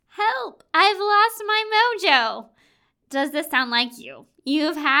does this sound like you?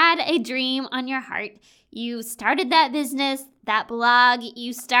 You've had a dream on your heart. You started that business, that blog.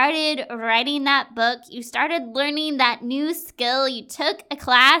 You started writing that book. You started learning that new skill. You took a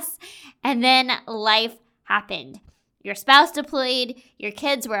class, and then life happened. Your spouse deployed. Your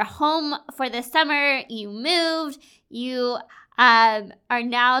kids were home for the summer. You moved. You are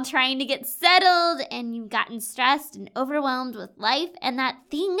now trying to get settled, and you've gotten stressed and overwhelmed with life. And that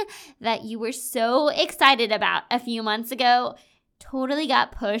thing that you were so excited about a few months ago totally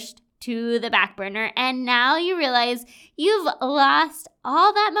got pushed to the back burner. And now you realize you've lost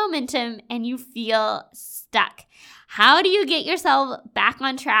all that momentum and you feel stuck. How do you get yourself back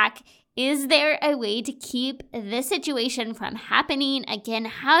on track? Is there a way to keep this situation from happening again?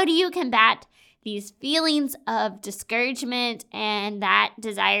 How do you combat these feelings of discouragement and that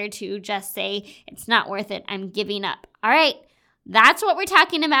desire to just say, it's not worth it, I'm giving up? All right, that's what we're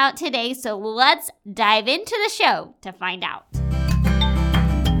talking about today. So let's dive into the show to find out.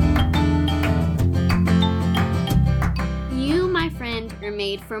 You, my friend, are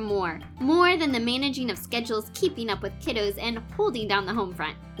made for more than the managing of schedules, keeping up with kiddos, and holding down the home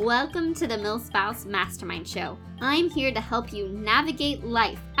front. Welcome to the Milspo Mastermind Show. I'm here to help you navigate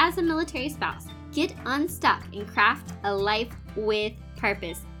life as a military spouse, get unstuck, and craft a life with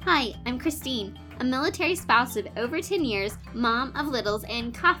purpose. Hi, I'm Christine, a military spouse of over 10 years, mom of littles,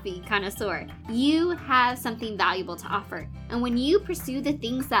 and coffee connoisseur. You have something valuable to offer, and when you pursue the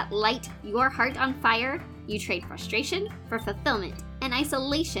things that light your heart on fire, you trade frustration for fulfillment and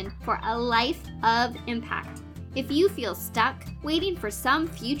isolation for a life of impact. If you feel stuck, waiting for some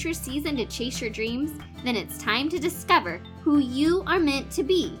future season to chase your dreams, then it's time to discover who you are meant to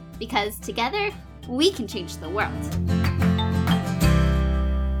be, because together, we can change the world.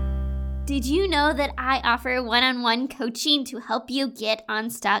 Did you know that I offer one-on-one coaching to help you get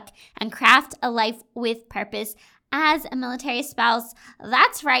unstuck and craft a life with purpose as a military spouse?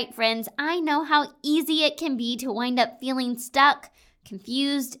 That's right, friends. I know how easy it can be to wind up feeling stuck,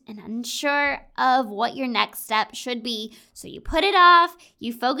 confused, and unsure of what your next step should be. So you put it off,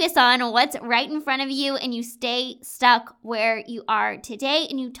 you focus on what's right in front of you, and you stay stuck where you are today,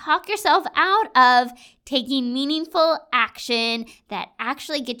 and you talk yourself out of taking meaningful action that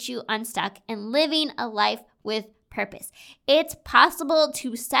actually gets you unstuck and living a life with purpose. It's possible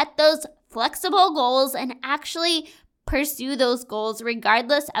to set those flexible goals and actually pursue those goals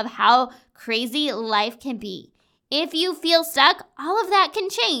regardless of how crazy life can be. If you feel stuck, all of that can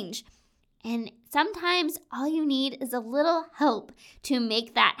change. And sometimes all you need is a little help to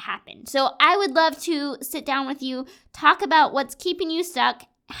make that happen. So I would love to sit down with you, talk about what's keeping you stuck,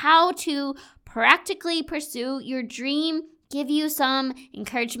 how to practically pursue your dream, give you some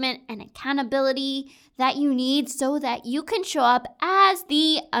encouragement and accountability that you need so that you can show up as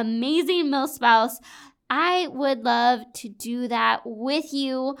the amazing milspouse. I would love to do that with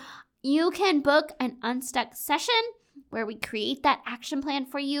you. You can book an unstuck session where we create that action plan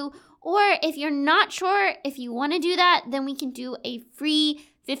for you. Or if you're not sure if you want to do that, then we can do a free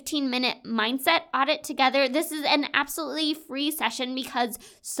 15-minute mindset audit together. This is an absolutely free session because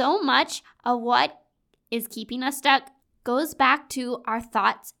so much of what is keeping us stuck goes back to our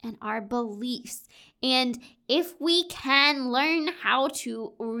thoughts and our beliefs. And if we can learn how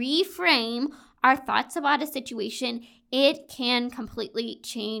to reframe our thoughts about a situation, it can completely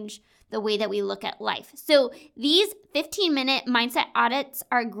change the way that we look at life. So these 15-minute mindset audits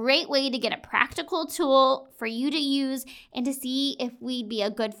are a great way to get a practical tool for you to use and to see if we'd be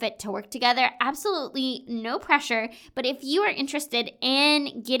a good fit to work together. Absolutely no pressure, but if you are interested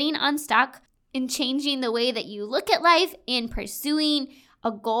in getting unstuck, in changing the way that you look at life, in pursuing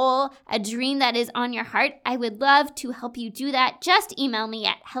a goal, a dream that is on your heart, I would love to help you do that. Just email me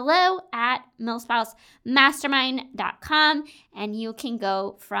at hello@milspousemastermind.com and you can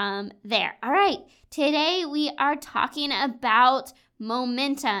go from there. All right, today we are talking about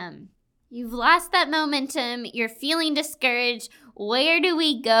momentum. You've lost that momentum, you're feeling discouraged. Where do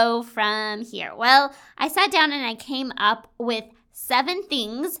we go from here? Well, I sat down and I came up with 7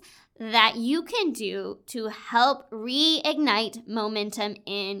 things that you can do to help reignite momentum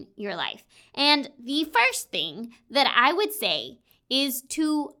in your life. And the first thing that I would say is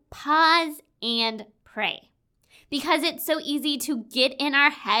to pause and pray. Because it's so easy to get in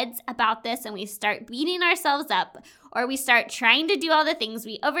our heads about this and we start beating ourselves up, or we start trying to do all the things.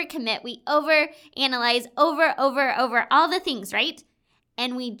 We overcommit, we overanalyze, over all the things, right?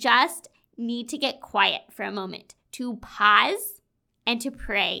 And we just need to get quiet for a moment to pause and to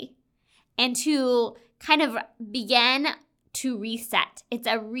pray and to kind of begin to reset. It's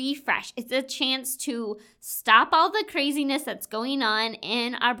a refresh. It's a chance to stop all the craziness that's going on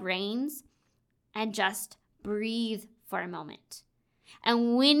in our brains and just breathe for a moment.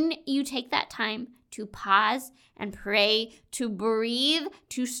 And when you take that time to pause and pray, to breathe,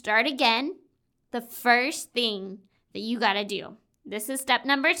 to start again, the first thing that you got to do, this is step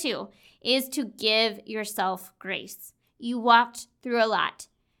number 2, is to give yourself grace. You walked through a lot.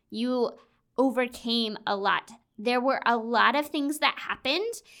 You overcame a lot. There were a lot of things that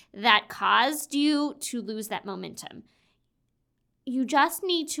happened that caused you to lose that momentum. You just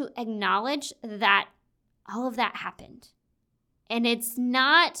need to acknowledge that all of that happened. And it's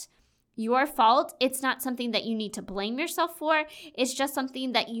not your fault. It's not something that you need to blame yourself for. It's just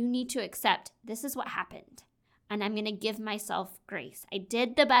something that you need to accept. This is what happened. And I'm going to give myself grace. I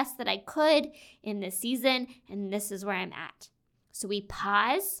did the best that I could in this season, and this is where I'm at. So we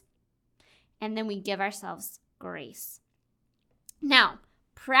pause, and then we give ourselves grace. Now,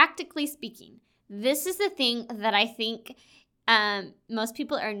 practically speaking, this is the thing that I think most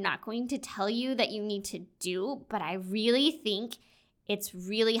people are not going to tell you that you need to do, but I really think it's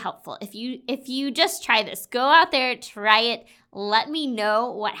really helpful. If you just try this, go out there, try it. Let me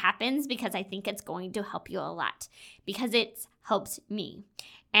know what happens, because I think it's going to help you a lot, because it's helped me.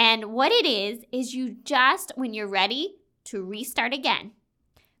 And what it is you just, when you're ready to restart again,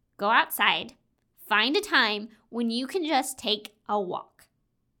 go outside, find a time when you can just take a walk.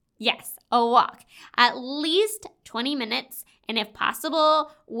 Yes, a walk. At least 20 minutes, and if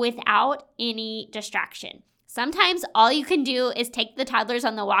possible, without any distraction. Sometimes all you can do is take the toddlers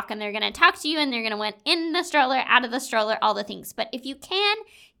on the walk, and they're going to talk to you, and they're going to went in the stroller, out of the stroller, all the things. But if you can,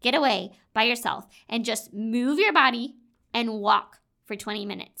 get away by yourself and just move your body and walk for 20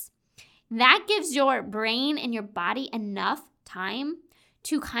 minutes. That gives your brain and your body enough time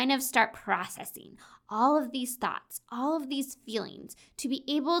to kind of start processing all of these thoughts, all of these feelings, to be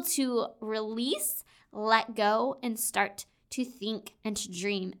able to release, let go, and start to think and to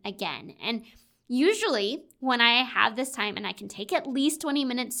dream again. And usually when I have this time and I can take at least 20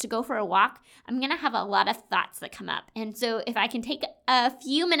 minutes to go for a walk, I'm going to have a lot of thoughts that come up. And so if I can take a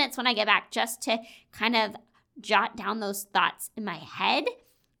few minutes when I get back just to kind of jot down those thoughts in my head,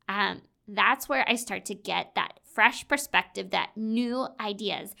 that's where I start to get that fresh perspective, that new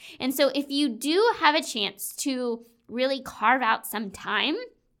ideas. And so if you do have a chance to really carve out some time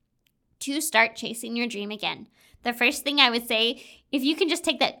to start chasing your dream again, the first thing I would say, if you can just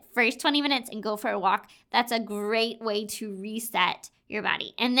take that first 20 minutes and go for a walk, that's a great way to reset your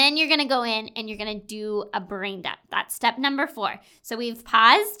body. And then you're going to go in and you're going to do a brain dump. That's step number 4. So we've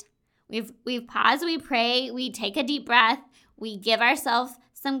paused, we've paused, we pray, we take a deep breath, we give ourselves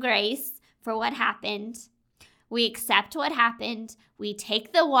some grace for what happened, we accept what happened, we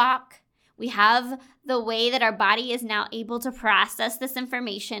take the walk, we have the way that our body is now able to process this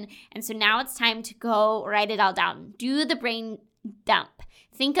information. And so now it's time to go write it all down. Do the brain dump.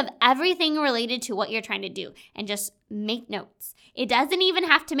 Think of everything related to what you're trying to do and just make notes. It doesn't even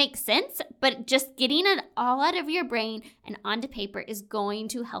have to make sense, but just getting it all out of your brain and onto paper is going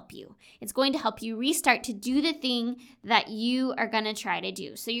to help you. It's going to help you restart to do the thing that you are going to try to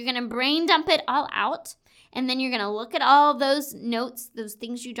do. So you're going to brain dump it all out, and then you're going to look at all those notes, those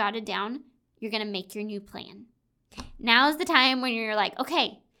things you jotted down. You're going to make your new plan. Now is the time when you're like,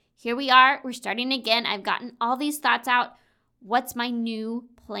 okay, here we are. We're starting again. I've gotten all these thoughts out. What's my new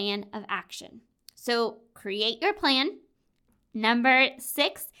plan of action? So create your plan. Number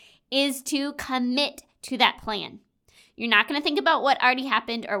 6 is to commit to that plan. You're not going to think about what already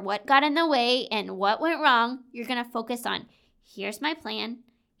happened or what got in the way and what went wrong. You're going to focus on, here's my plan.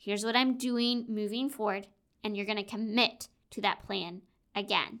 Here's what I'm doing moving forward. And you're going to commit to that plan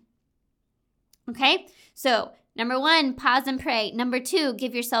again. Okay, so number 1, pause and pray. Number 2,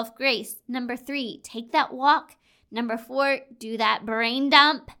 give yourself grace. Number 3, take that walk. Number 4, do that brain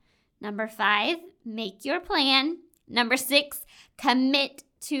dump. Number 5, make your plan. Number 6, commit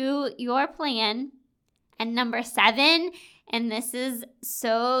to your plan. And number 7, and this is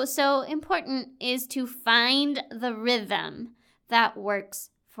so important, is to find the rhythm that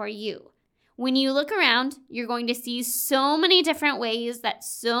works for you. When you look around, you're going to see so many different ways that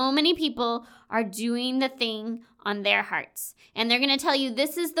so many people are doing the thing on their hearts. And they're going to tell you,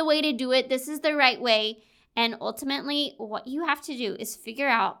 this is the way to do it. This is the right way. And ultimately, what you have to do is figure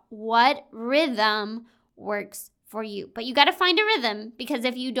out what rhythm works for you. But you got to find a rhythm, because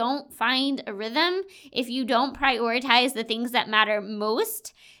if you don't find a rhythm, if you don't prioritize the things that matter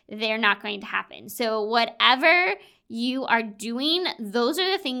most, they're not going to happen. So whatever you are doing, those are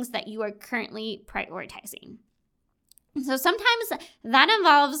the things that you are currently prioritizing. So sometimes that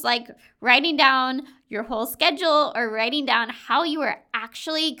involves like writing down your whole schedule or writing down how you are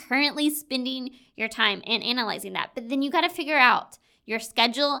actually currently spending your time and analyzing that. But then you got to figure out, your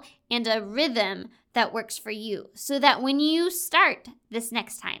schedule, and a rhythm that works for you, so that when you start this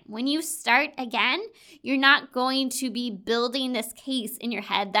next time, when you start again, you're not going to be building this case in your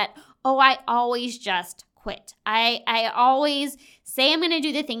head that, oh, I always just quit. I always say I'm going to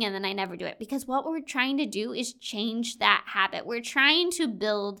do the thing and then I never do it. Because what we're trying to do is change that habit. We're trying to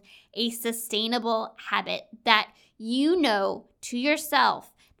build a sustainable habit that you know to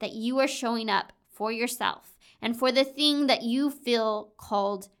yourself that you are showing up for yourself and for the thing that you feel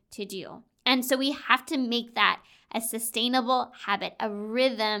called to do. And so we have to make that a sustainable habit, a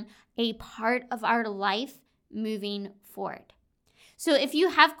rhythm, a part of our life moving forward. So if you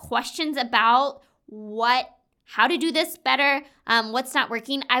have questions about how to do this better, what's not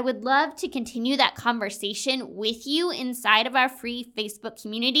working, I would love to continue that conversation with you inside of our free Facebook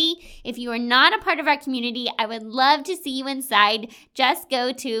community. If you are not a part of our community, I would love to see you inside. Just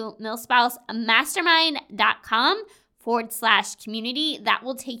go to milspousemastermind.com/community. That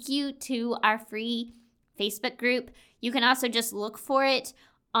will take you to our free Facebook group. You can also just look for it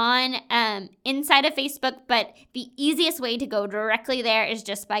on inside of Facebook, but the easiest way to go directly there is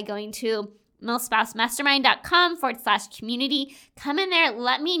just by going to milspousemastermind.com/community. Come in there.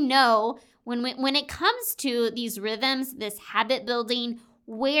 Let me know when it comes to these rhythms, this habit building,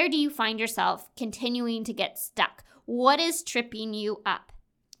 where do you find yourself continuing to get stuck? What is tripping you up?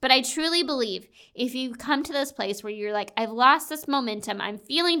 But I truly believe if you come to this place where you're like, I've lost this momentum, I'm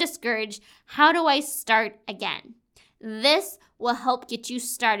feeling discouraged, how do I start again? This will help get you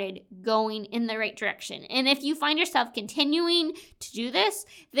started going in the right direction. And if you find yourself continuing to do this,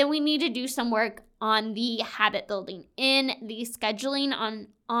 then we need to do some work on the habit building, in the scheduling,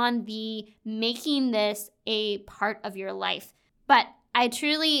 on the making this a part of your life. But I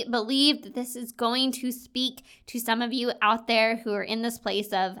truly believe that this is going to speak to some of you out there who are in this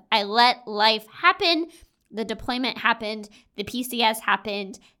place of, I let life happen. The deployment happened, the PCS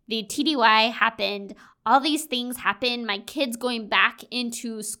happened, the TDY happened, all these things happened, my kids going back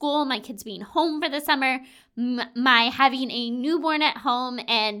into school, my kids being home for the summer, my having a newborn at home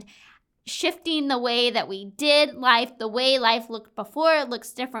and shifting the way that we did life, the way life looked before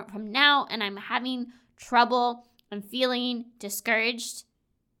looks different from now, and I'm having trouble, I'm feeling discouraged.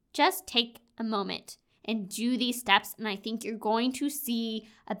 Just take a moment and do these steps, and I think you're going to see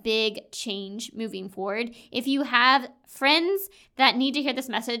a big change moving forward. If you have friends that need to hear this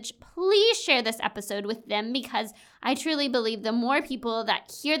message, please share this episode with them, because I truly believe the more people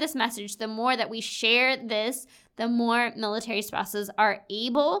that hear this message, the more that we share this, the more military spouses are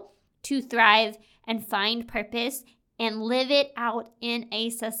able to thrive and find purpose and live it out in a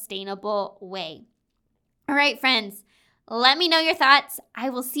sustainable way. All right, friends. Let me know your thoughts. I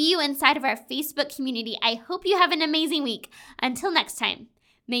will see you inside of our Facebook community. I hope you have an amazing week. Until next time,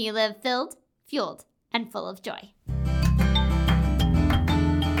 may you live filled, fueled, and full of joy.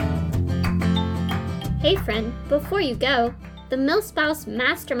 Hey friend, before you go, the Milspo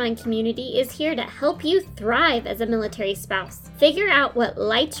Mastermind community is here to help you thrive as a military spouse. Figure out what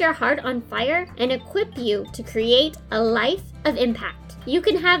lights your heart on fire and equip you to create a life of impact. You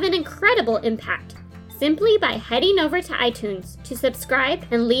can have an incredible impact simply by heading over to iTunes to subscribe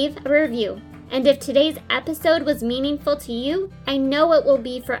and leave a review. And if today's episode was meaningful to you, I know it will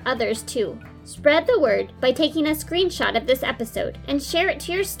be for others too. Spread the word by taking a screenshot of this episode and share it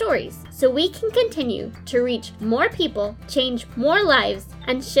to your stories so we can continue to reach more people, change more lives,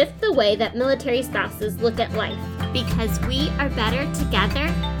 and shift the way that military spouses look at life. Because we are better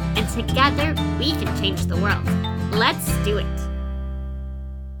together, and together we can change the world. Let's do it.